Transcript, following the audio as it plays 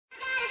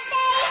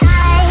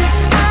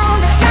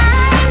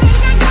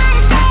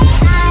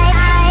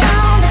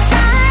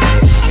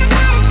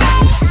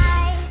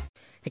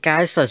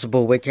Guys, this is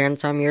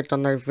Bullwigans. I'm here with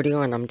another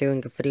video, and I'm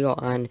doing a video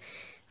on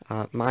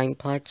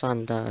Mineplex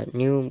on the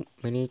new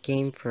mini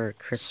game for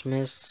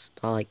Christmas,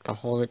 the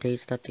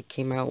holidays that they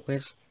came out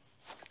with.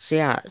 So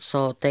yeah,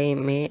 so they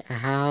may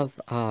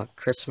have a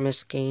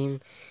Christmas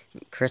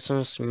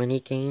mini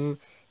game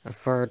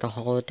for the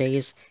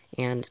holidays,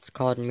 and it's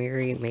called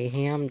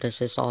Mayhem.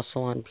 This is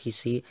also on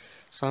PC,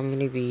 so I'm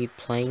gonna be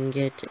playing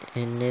it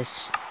in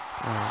this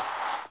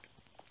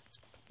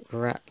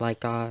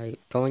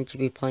going to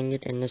be playing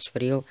it in this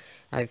video.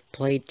 I've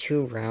played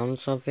 2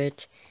 rounds of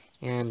it,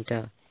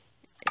 and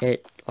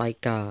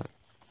on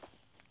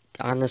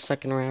the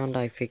second round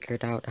I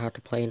figured out how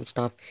to play and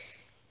stuff,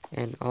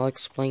 and I'll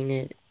explain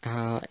it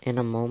in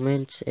a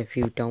moment if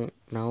you don't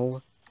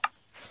know.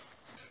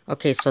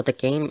 Okay, so the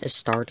game is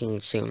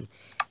starting soon.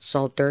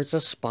 So there's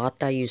a spot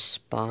that you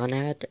spawn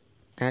at.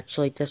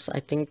 Actually, I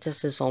think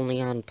this is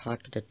only on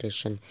Pocket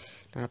Edition,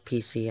 not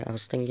PC. I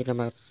was thinking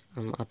about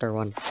some other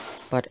one.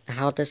 But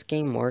how this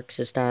game works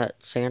is that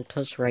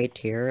Santa's right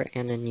here,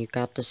 and then you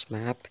got this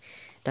map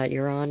that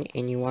you're on,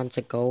 and you want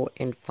to go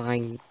and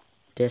find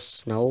this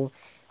snow,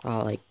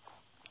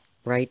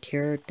 right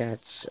here,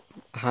 that's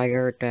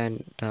higher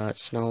than the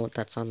snow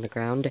that's on the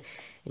ground,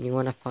 and you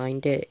want to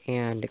find it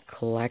and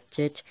collect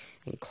it,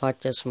 and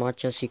collect as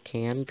much as you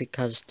can,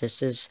 because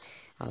this is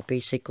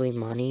basically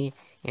money,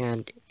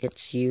 and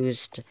it's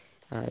used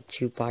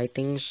to buy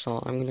things.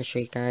 So I'm going to show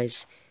you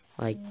guys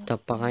the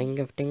buying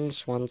of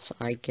things once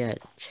I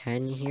get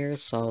 10 here.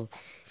 So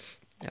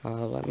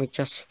let me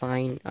just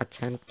find a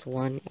 10th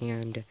one,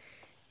 and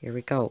here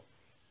we go.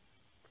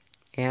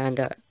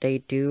 And they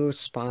do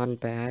spawn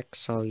back,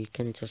 so you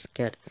can just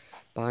get a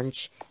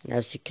bunch. And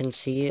as you can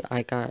see,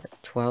 I got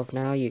 12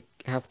 now. You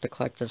have to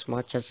collect as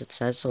much as it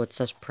says, so it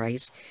says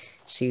price.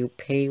 So you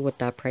pay with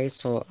that price.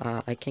 So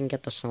I can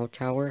get the snow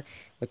tower,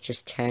 which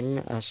is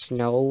 10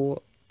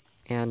 snow,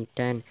 and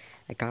then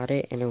I got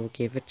it, and it will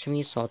give it to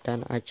me. So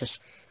then I just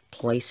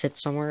place it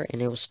somewhere, and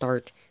it will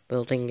start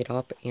building it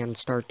up and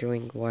start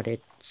doing what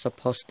it's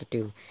supposed to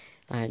do.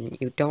 And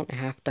you don't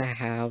have to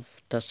have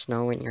the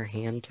snow in your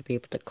hand to be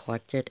able to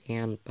collect it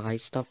and buy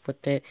stuff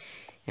with it.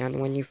 And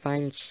when you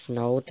find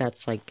snow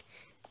that's like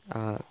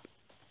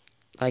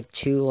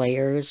 2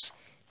 layers,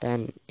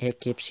 then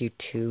it gives you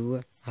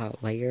 2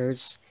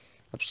 layers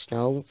of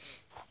snow.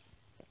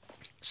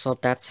 So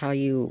that's how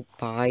you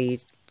buy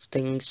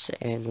things,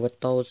 and with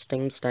those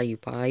things that you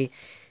buy,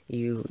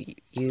 you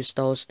use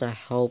those to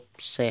help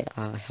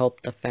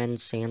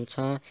defend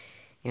Santa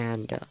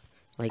and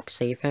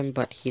save him.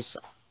 But he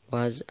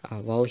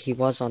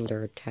was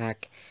under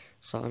attack.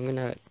 So I'm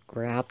gonna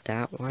grab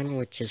that one,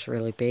 which is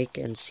really big,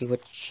 and see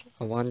which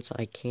ones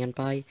I can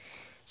buy.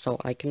 So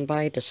I can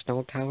buy the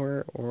snow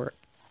tower, or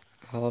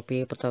I'll be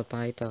able to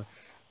buy the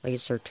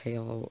laser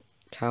tail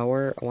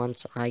tower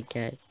once I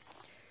get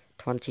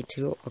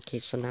 22. Okay,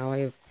 so now I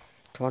have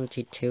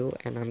 22,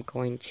 and I'm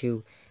going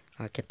to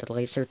get the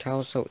laser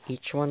tower. So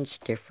each one's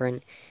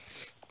different.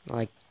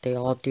 They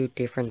all do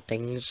different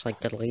things.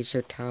 Like the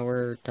laser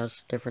tower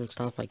does different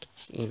stuff,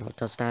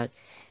 does that.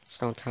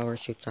 Snow tower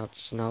shoots out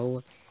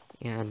snow,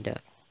 and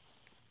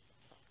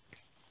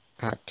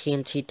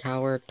TNT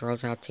tower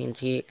throws out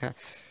TNT.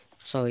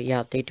 So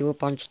yeah, they do a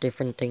bunch of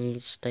different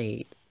things.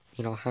 They,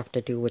 have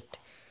to do with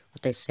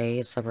what they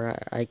say. So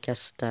I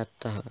guess that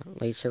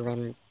laser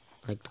run,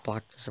 the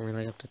block doesn't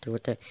really have to do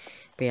with it.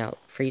 But yeah,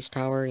 freeze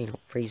tower,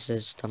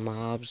 freezes the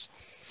mobs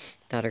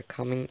that are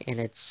coming, and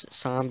it's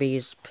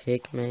zombie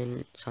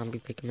pigmen,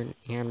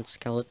 and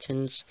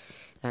skeletons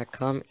that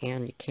come.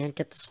 And you can't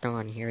get the snow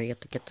on here. You have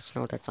to get the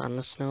snow that's on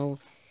the snow,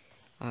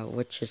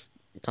 which is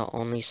the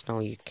only snow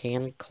you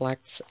can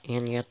collect,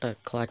 and you have to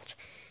collect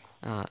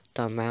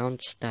the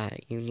amount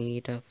that you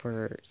need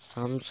for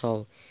some,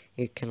 so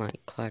you can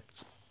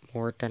collect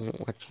more than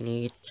what you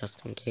need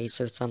just in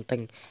case or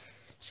something.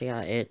 So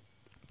yeah,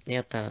 you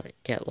have to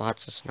get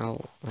lots of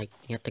snow. You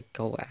have to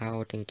go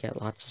out and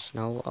get lots of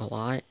snow a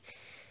lot,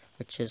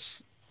 which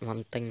is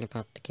one thing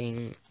about the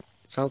game.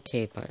 It's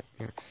okay, but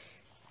yeah,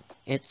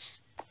 it's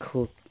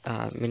cool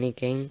mini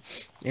game.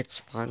 It's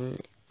fun.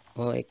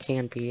 Well, it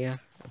can be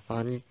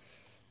fun.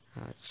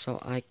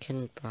 So I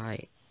can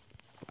buy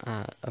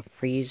a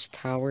freeze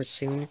tower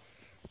soon.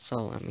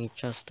 So let me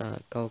just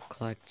go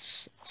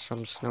collect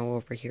some snow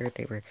over here.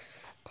 They were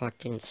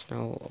collecting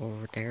snow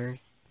over there.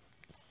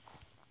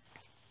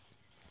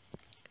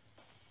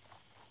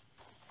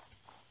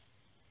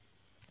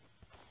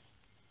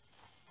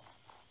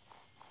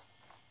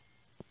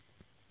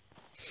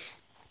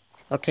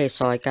 Okay,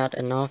 so I got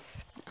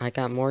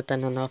more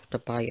than enough to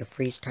buy a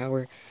freeze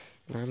tower,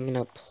 and I'm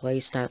gonna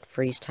place that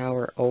freeze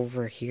tower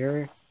over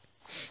here.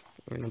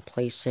 I'm gonna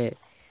place it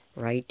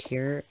right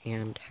here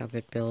and have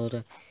it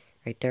build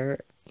right there,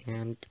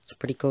 and it's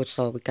pretty cool.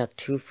 So we got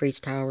 2 freeze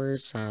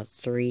towers,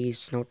 3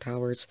 snow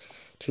towers,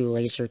 2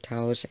 laser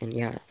towers, and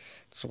yeah,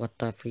 it's what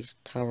the freeze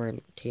tower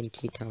and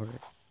TNT tower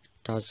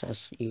does,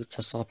 as you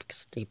just saw,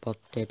 because they both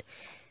did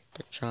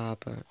the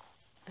job.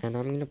 And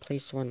I'm gonna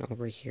place one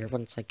over here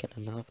once I get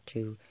enough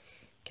to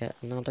get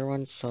another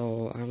one,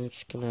 so I'm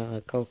just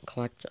gonna go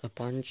collect a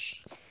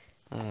bunch,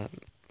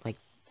 like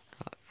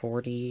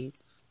 40.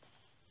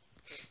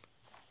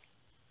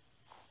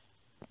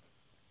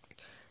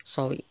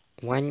 So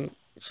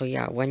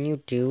when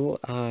you do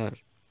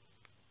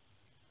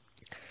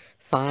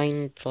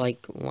find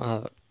like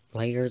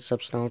layers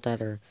of snow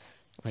that are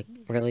like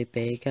really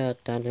big,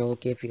 then it'll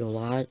give you a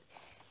lot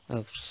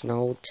of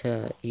snow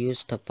to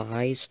use to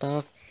buy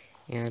stuff.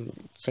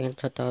 And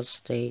Santa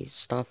does say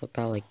stuff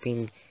about like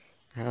being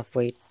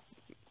halfway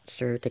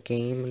through the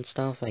game and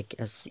stuff, like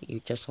as you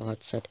just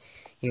said,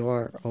 you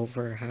are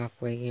over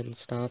halfway and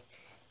stuff.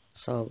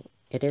 So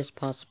it is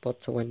possible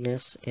to win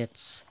this.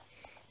 It's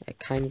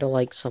kind of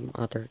like some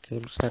other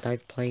games that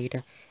I've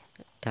played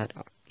that,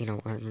 you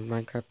know, are in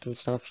Minecraft and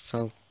stuff.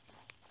 So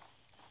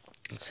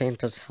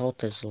Santa's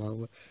health is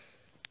low,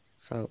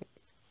 so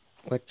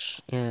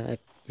which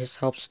his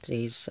health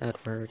stays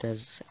at where it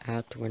is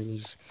at when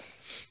he's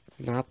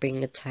not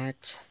being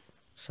attacked.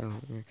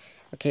 So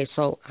okay,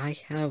 so I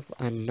have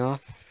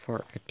enough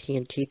for a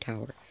TNT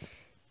tower.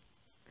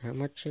 How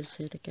much is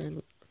it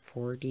again?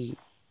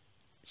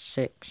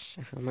 46.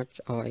 How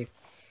much? Oh,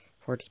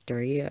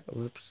 43.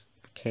 Oops.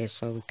 Okay,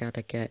 so we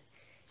gotta get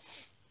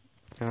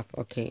enough.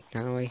 Okay,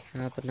 now I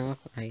have enough.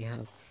 I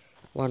have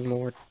one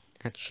more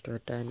extra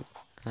then.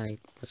 I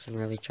wasn't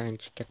really trying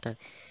to get that.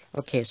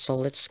 Okay, so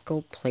let's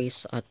go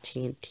place a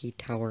TNT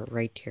tower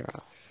right here.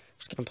 I'm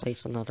just gonna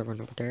place another one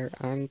over there.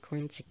 I'm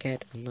going to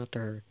get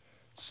another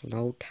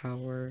snow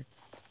tower.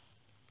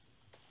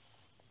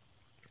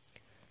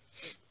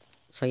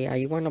 So yeah,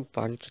 you want a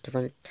bunch of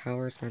different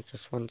towers, not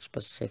just one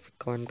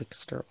specific one,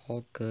 because they're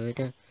all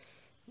good.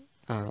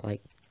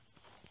 Like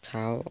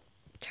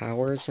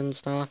towers and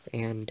stuff,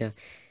 and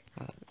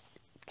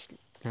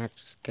not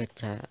just good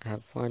to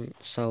have one.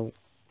 So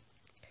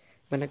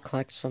I'm gonna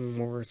collect some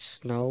more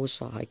snow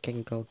so I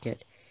can go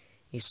get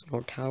a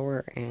snow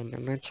tower, and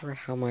I'm not sure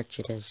how much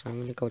it is.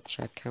 I'm gonna go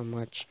check how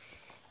much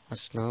a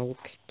snow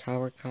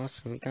tower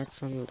costs, and we got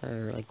some that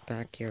are like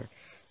back here.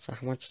 So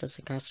how much does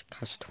it cost? It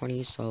costs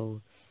 20,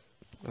 so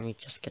let me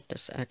just get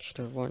this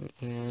extra one,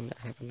 and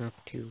I have enough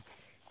to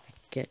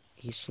get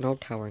a snow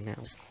tower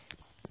now.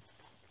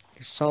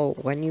 So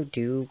when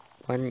you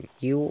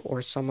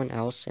or someone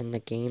else in the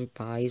game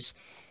buys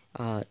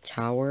a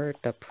tower,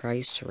 the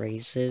price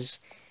raises.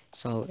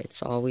 So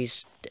it's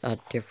always a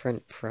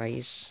different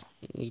price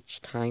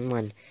each time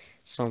when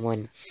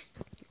someone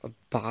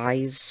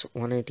buys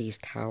one of these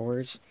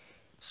towers.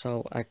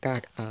 So I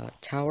got a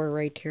tower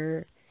right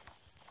here.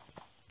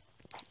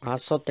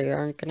 Also, they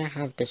aren't gonna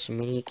have this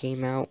mini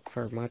game out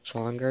for much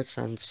longer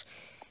since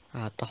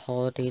the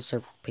holidays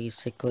are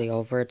basically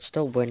over. It's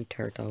still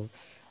winter though.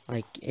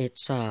 Like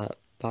it's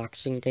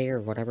Boxing Day or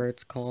whatever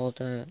it's called.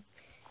 You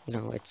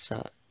know, it's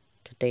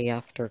the day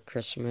after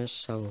Christmas,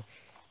 so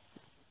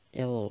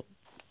it'll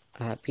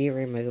be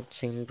removed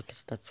soon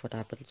because that's what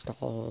happens to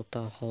all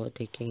the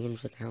holiday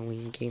games and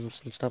Halloween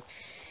games and stuff.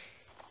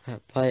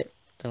 But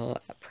they'll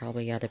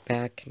probably add it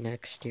back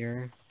next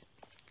year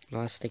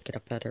unless they get a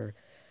better.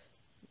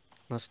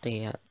 Unless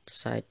they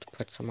decide to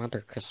put some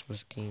other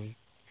Christmas game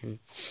in.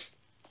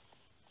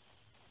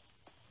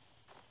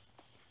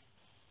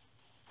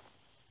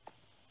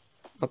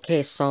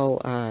 Okay, so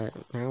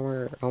now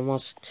we're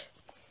almost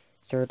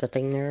through the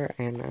thing there,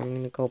 and I'm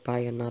gonna go buy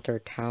another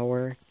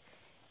tower.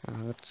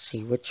 Let's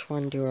see, which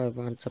one do I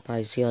want to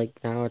buy? See, like,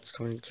 now it's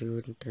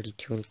 22 and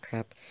 32 and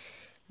crap.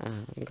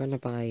 I'm gonna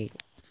buy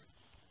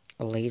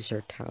a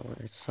laser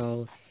tower,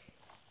 so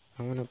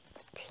I want to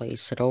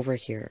place it over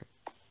here.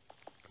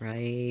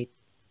 Right?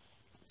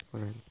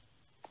 Hold on.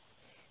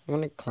 I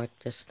want to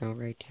collect this now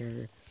right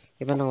here,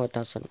 even though it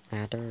doesn't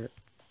matter.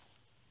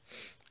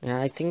 Yeah,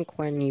 I think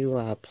when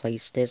you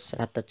place this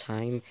at the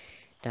time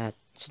that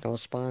snow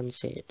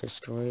spawns, it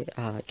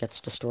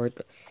gets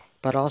destroyed.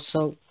 But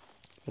also,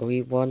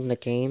 we won the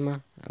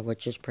game,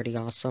 which is pretty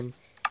awesome.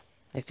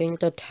 I think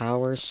the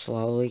towers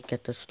slowly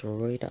get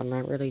destroyed. I'm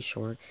not really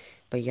sure,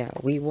 but yeah,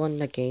 we won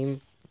the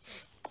game,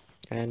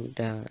 and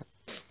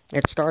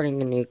it's starting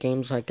a new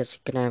game, so I guess you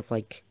can have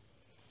like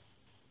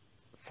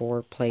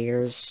 4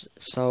 players.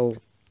 So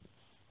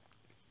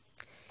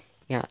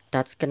yeah,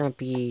 that's gonna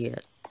be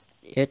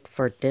it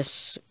for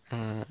this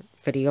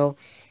video,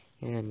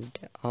 and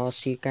I'll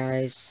see you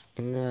guys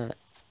in the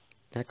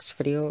next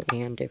video.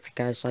 And if you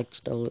guys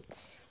liked the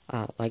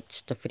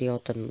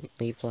video, then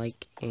leave a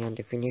like, and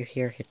if you're new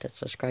here, hit the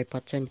subscribe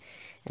button,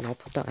 and I'll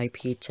put the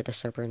IP to the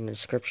server in the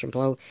description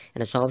below.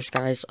 And as always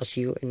guys, I'll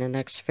see you in the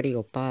next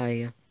video.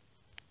 Bye.